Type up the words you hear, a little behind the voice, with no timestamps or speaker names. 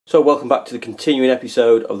So welcome back to the continuing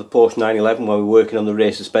episode of the Porsche 911, where we're working on the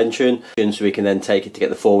rear suspension so we can then take it to get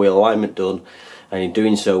the four-wheel alignment done. And in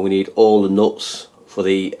doing so we need all the nuts for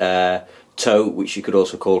the toe, which you could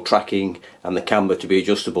also call tracking, and the camber to be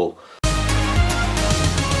adjustable.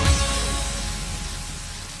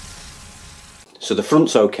 So the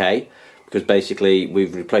front's okay, because basically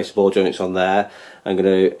we've replaced the ball joints on there. I'm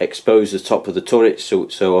going to expose the top of the turret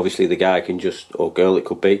so obviously the guy can just, or girl it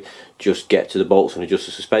could be, just get to the bolts and adjust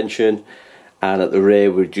the suspension. And at the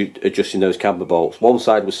rear we're adjusting those camber bolts. One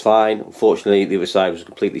side was fine, unfortunately the other side was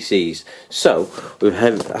completely seized. So we're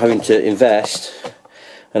having to invest,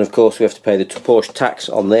 and of course we have to pay the Porsche tax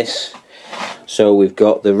on this. So we've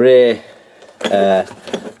got the rear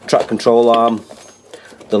track control arm,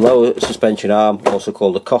 the lower suspension arm, also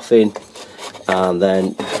called a coffin, and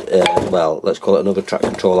then well, let's call it another track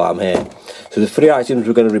control arm here. So the three items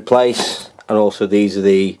we're going to replace, and also these are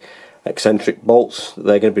the eccentric bolts that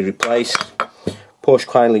they're going to be replaced. Porsche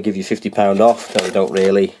kindly give you £50 off. No, they don't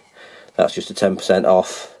really. That's just a 10%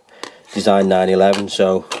 off. Design 911,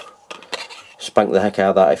 so spank the heck out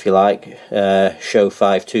of that if you like. Show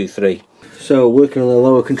 523. So working on the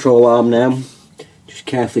lower control arm now, just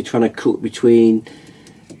carefully trying to cut between.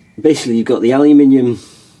 Basically you've got the aluminium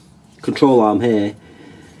control arm here,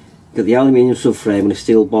 got the aluminium subframe and a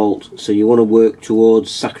steel bolt, so you want to work towards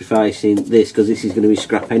sacrificing this, because this is going to be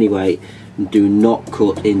scrap anyway, and do not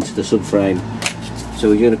cut into the subframe.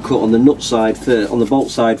 So you're going to cut on the nut side first, on the bolt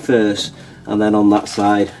side first, and then on that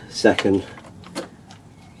side second.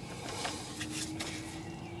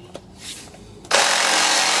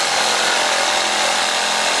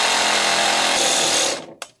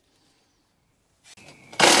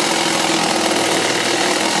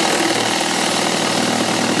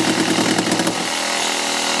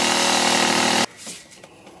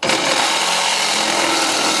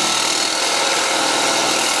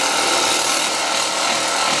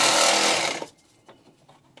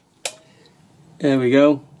 There we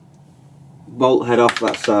go, bolt head off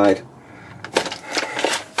that side.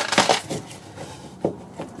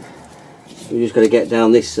 We're just going to get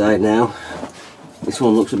down this side now. This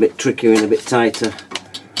one looks a bit trickier and a bit tighter.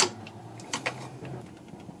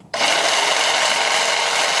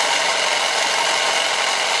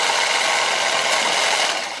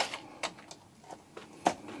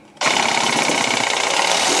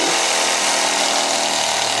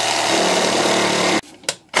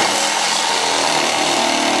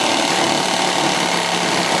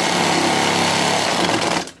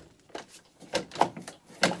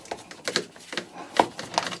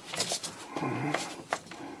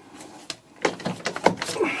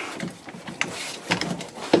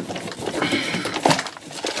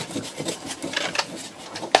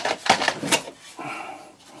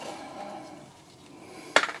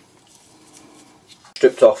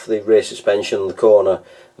 Stripped off the rear suspension on the corner,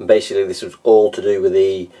 and basically this was all to do with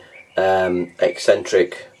the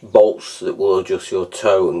eccentric bolts that will adjust your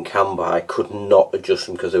toe and camber. I could not adjust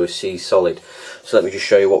them because they were seized solid. So let me just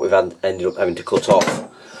show you what we've ended up having to cut off,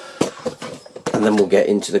 and then we'll get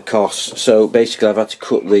into the costs. So basically I've had to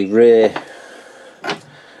cut the rear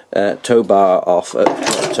tow bar off,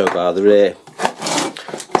 not tow bar, the rear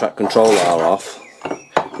track control bar off,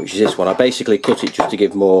 which is this one. I basically cut it just to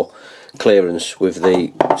give more clearance with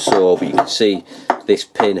the saw, but you can see this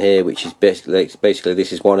pin here, which is basically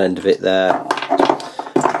this is one end of it there,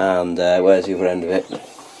 and where's the other end of it?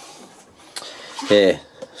 Here.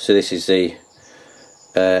 So this is the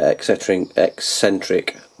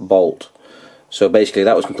eccentric bolt. So basically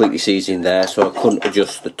that was completely seized in there, so I couldn't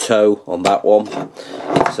adjust the toe on that one,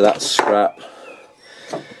 so that's scrap.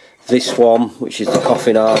 This one, which is the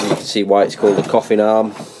coffin arm, you can see why it's called the coffin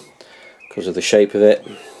arm, because of the shape of it.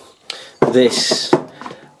 This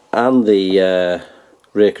and the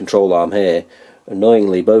rear control arm here,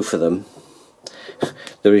 annoyingly both of them,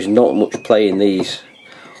 there is not much play in these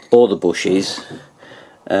or the bushes,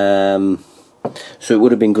 so it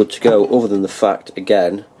would have been good to go, other than the fact,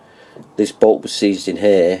 again, this bolt was seized in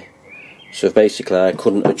here, so basically I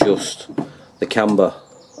couldn't adjust the camber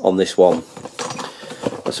on this one.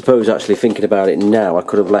 I suppose actually thinking about it now, I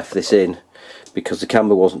could have left this in because the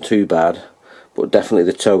camber wasn't too bad, but definitely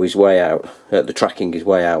the toe is way out, the tracking is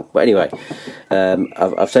way out. But anyway,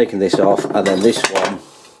 I've taken this off, and then this one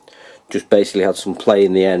just basically had some play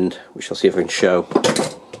in the end, which I'll see if I can show.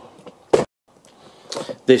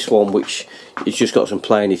 This one, which it's just got some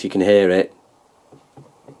play, and if you can hear it,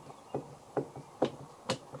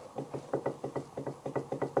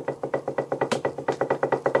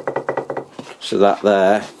 so that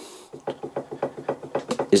there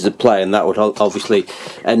is the play, and that would obviously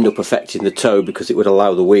end up affecting the toe because it would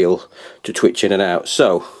allow the wheel to twitch in and out.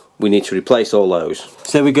 So we need to replace all those.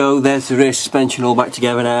 So there we go, there's the rear suspension all back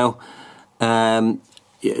together now.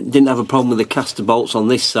 Didn't have a problem with the caster bolts on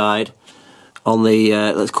this side, on the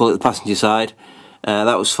let's call it the passenger side.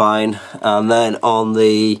 That was fine. And then on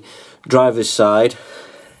the driver's side,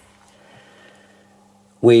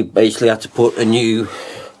 we basically had to put a new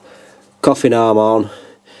coffin arm on,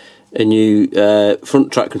 a new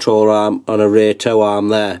front track control arm, on a rear toe arm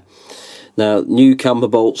there. Now new camber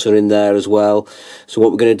bolts are in there as well, so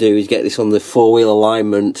what we're going to do is get this on the four-wheel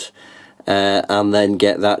alignment and then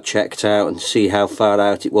get that checked out and see how far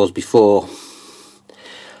out it was before.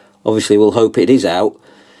 Obviously we'll hope it is out,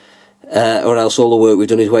 or else all the work we've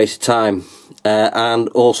done is wasted time. And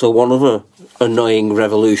also one other annoying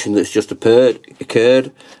revolution that's just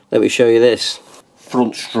occurred. Let me show you this.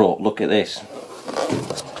 Front strut, look at this.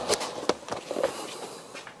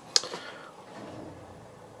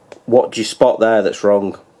 What do you spot there that's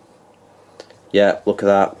wrong? Yeah, look at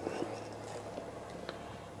that.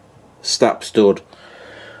 Snap stud.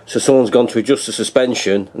 So someone's gone to adjust the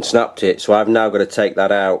suspension and snapped it, so I've now got to take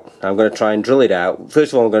that out. I'm going to try and drill it out.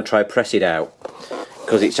 First of all I'm going to try press it out,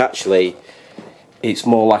 because it's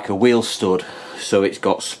more like a wheel stud, so it's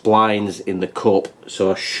got splines in the cup,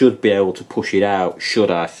 so I should be able to push it out, should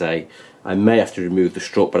I say. I may have to remove the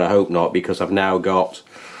strut, but I hope not, because I've now got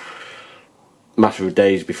a matter of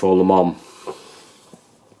days before Le Mans.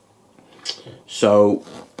 So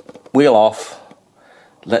wheel off.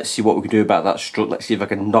 Let's see what we can do about that strut. Let's see if I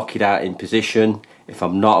can knock it out in position. If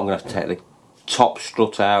I'm not, I'm going to have to take the top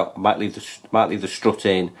strut out. I might leave the strut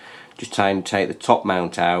in, just try and take the top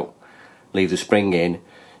mount out, leave the spring in,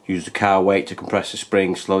 use the car weight to compress the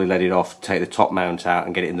spring, slowly let it off, take the top mount out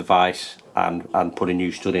and get it in the vise, and put a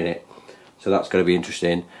new stud in it. So that's going to be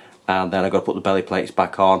interesting. And then I've got to put the belly plates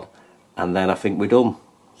back on, and then I think we're done.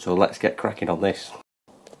 So let's get cracking on this.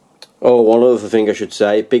 Oh, one other thing I should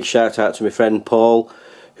say, big shout out to my friend Paul,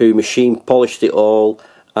 who machine polished it all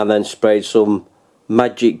and then sprayed some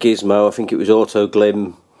magic gizmo, I think it was Auto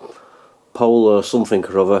Glim Polar or something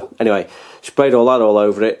or other. Anyway, sprayed all that all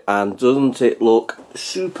over it, and doesn't it look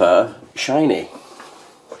super shiny?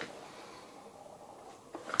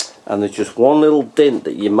 And there's just one little dint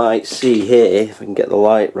that you might see here, if I can get the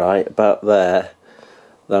light right, about there,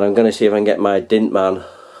 that I'm going to see if I can get my dint man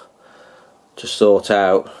to sort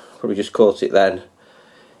out. Probably just caught it then.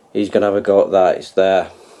 He's going to have a go at that, it's there.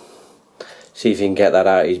 See if he can get that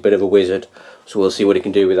out. He's a bit of a wizard, so we'll see what he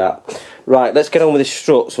can do with that. Right, let's get on with this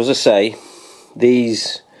strut. So as I say,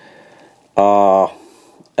 these are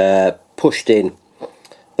pushed in.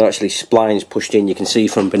 They're actually splines pushed in, you can see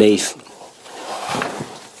from beneath.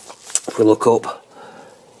 If we look up,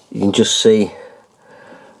 you can just see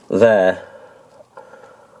there.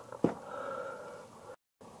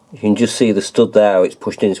 You can just see the stud there, how it's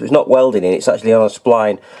pushed in, so it's not welding in, it's actually on a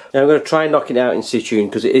spline. Now I'm going to try and knock it out in situ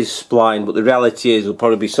because it is spline, but the reality is there'll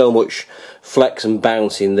probably be so much flex and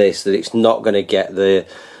bounce in this that it's not going to get the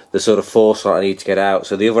sort of force that I need to get out.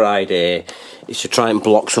 So the other idea is to try and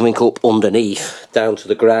block something up underneath, down to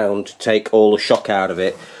the ground, to take all the shock out of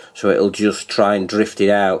it, so it'll just try and drift it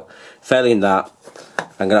out. Failing that,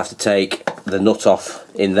 I'm going to have to take the nut off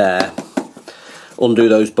in there, undo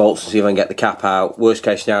those bolts and see if I can get the cap out. Worst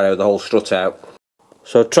case scenario, the whole strut out.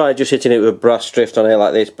 So I tried just hitting it with a brass drift on here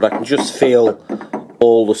like this, but I can just feel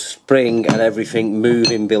all the spring and everything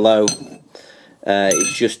moving below.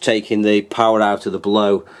 It's just taking the power out of the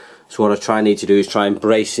blow. So what I need to do is try and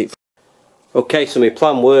brace it. Okay, so my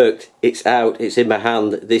plan worked. It's out, it's in my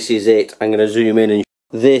hand. This is it. I'm going to zoom in, and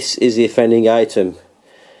this is the offending item.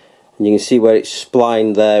 And you can see where it's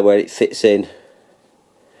splined there, where it fits in.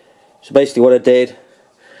 So basically what I did,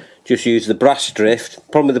 just used the brass drift. The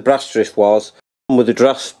problem with the brass drift was,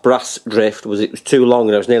 it was too long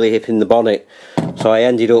and I was nearly hitting the bonnet. So I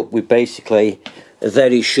ended up with basically a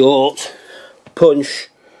very short punch,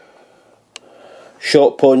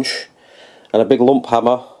 and a big lump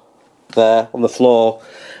hammer there on the floor.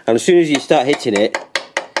 And as soon as you start hitting it,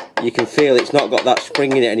 you can feel it's not got that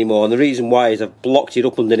spring in it anymore. And the reason why is I've blocked it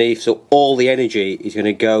up underneath, so all the energy is going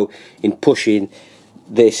to go in pushing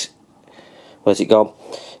this. Where's it gone?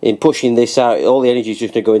 In pushing this out, all the energy is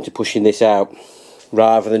just going to go into pushing this out,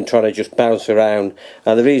 rather than trying to just bounce around.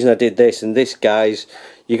 And the reason I did this, and this, guys,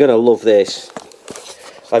 you're going to love this.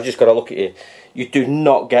 I've just got to look at you. You do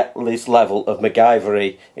not get this level of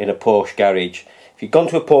MacGyvery in a Porsche garage. If you've gone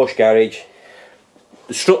to a Porsche garage,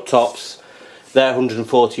 the strut tops, they're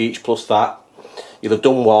 140 each plus that. You'll have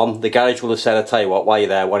done one. The garage will have said, I tell you what, while you're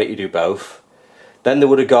there, why don't you do both? Then they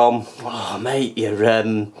would have gone, oh mate, you're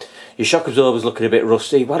your shock absorber's looking a bit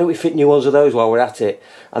rusty, why don't we fit new ones of those while we're at it?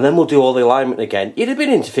 And then we'll do all the alignment again. You'd have been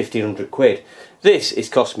into 1,500 quid. This is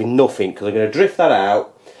cost me nothing, because I'm going to drift that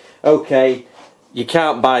out. Okay, you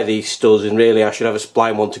can't buy these studs, and really I should have a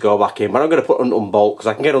spline one to go back in, but I'm going to put an unbolt, because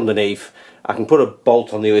I can get underneath. I can put a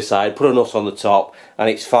bolt on the other side, put a nut on the top, and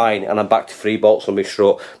it's fine, and I'm back to 3 bolts on my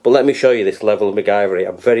strut. But let me show you this level of MacGyvery.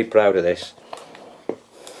 I'm very proud of this.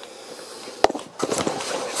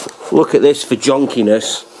 Look at this for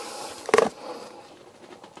jonkiness.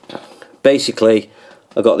 Basically,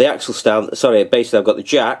 I've got the axle stand, sorry, basically I've got the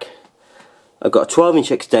jack, I've got a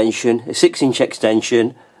 12-inch extension, a 6-inch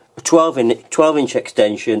extension, a 12-inch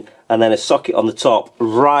extension, and then a socket on the top,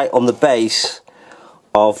 right on the base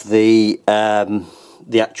of the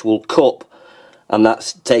actual cup, and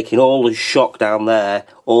that's taking all the shock down there,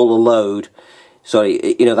 all the load.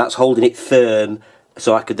 Sorry, you know, that's holding it firm,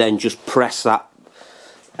 so I could then just press that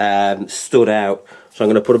stud out. So I'm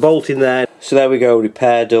going to put a bolt in there. So there we go,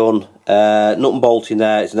 repair done. Nut and bolt in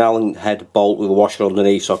there. It's an Allen head bolt with a washer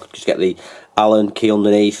underneath, so I could just get the Allen key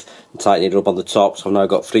underneath and tighten it up on the top. So I've now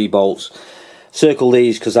got 3 bolts. Circle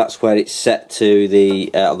these because that's where it's set to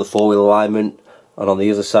the on the 4-wheel alignment, and on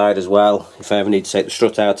the other side as well, if I ever need to take the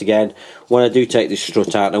strut out again. When I do take this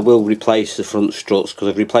strut out, I will replace the front struts, because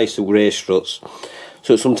I've replaced the rear struts.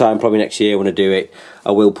 So sometime probably next year when I do it,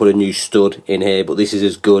 I will put a new stud in here, but this is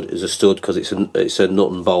as good as a stud because it's a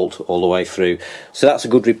nut and bolt all the way through. So that's a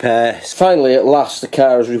good repair. Finally, at last, the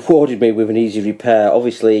car has rewarded me with an easy repair.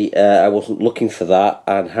 Obviously, I wasn't looking for that,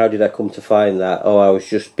 and how did I come to find that? Oh, I was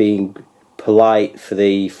just being polite for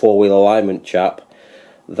the 4-wheel alignment chap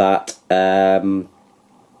that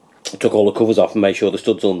took all the covers off and made sure the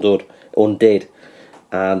studs undid,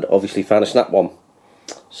 and obviously found a snap one.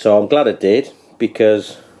 So I'm glad I did,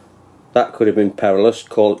 because that could have been perilous,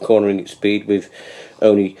 cornering at speed with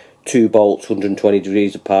only 2 bolts 120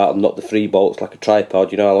 degrees apart, and not the 3 bolts like a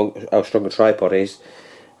tripod. You know how strong a tripod is.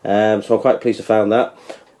 So I'm quite pleased I found that.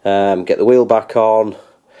 Get the wheel back on,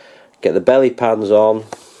 get the belly pans on.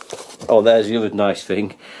 Oh, there's the other nice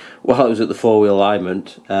thing. While I was at the 4-wheel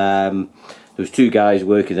alignment, there was 2 guys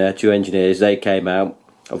working there, 2 engineers. They came out.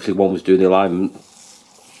 Obviously one was doing the alignment.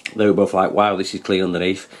 They were both like, wow, this is clean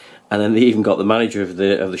underneath. And then they even got the manager of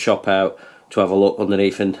the shop out to have a look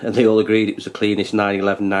underneath, and they all agreed it was the cleanest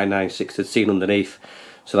 911 996 they'd seen underneath.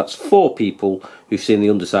 So that's 4 people who've seen the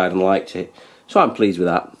underside and liked it. So I'm pleased with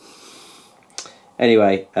that.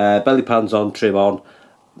 Anyway, belly pans on, trim on.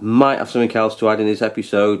 Might have something else to add in this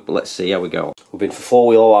episode, but let's see how we go. We've been for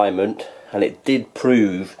 4-wheel alignment, and it did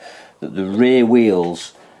prove that the rear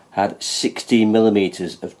wheels had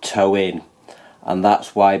 16mm of toe in, and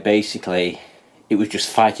that's why basically it was just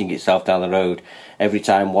fighting itself down the road. Every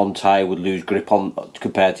time one tyre would lose grip on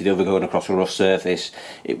compared to the other going across a rough surface,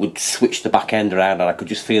 it would switch the back end around, and I could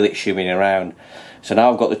just feel it shimming around. So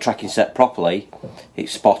now I've got the tracking set properly,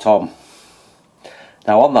 it's spot on.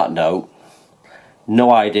 Now on that note,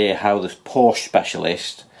 no idea how the Porsche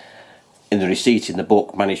specialist in the receipt in the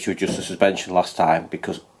book managed to adjust the suspension last time,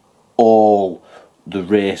 because all the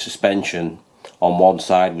rear suspension on one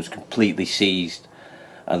side was completely seized,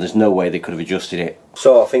 and there's no way they could have adjusted it.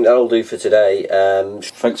 So I think that'll do for today.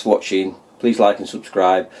 Thanks for watching. Please like and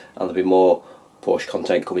subscribe, and there'll be more Porsche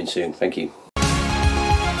content coming soon. Thank you.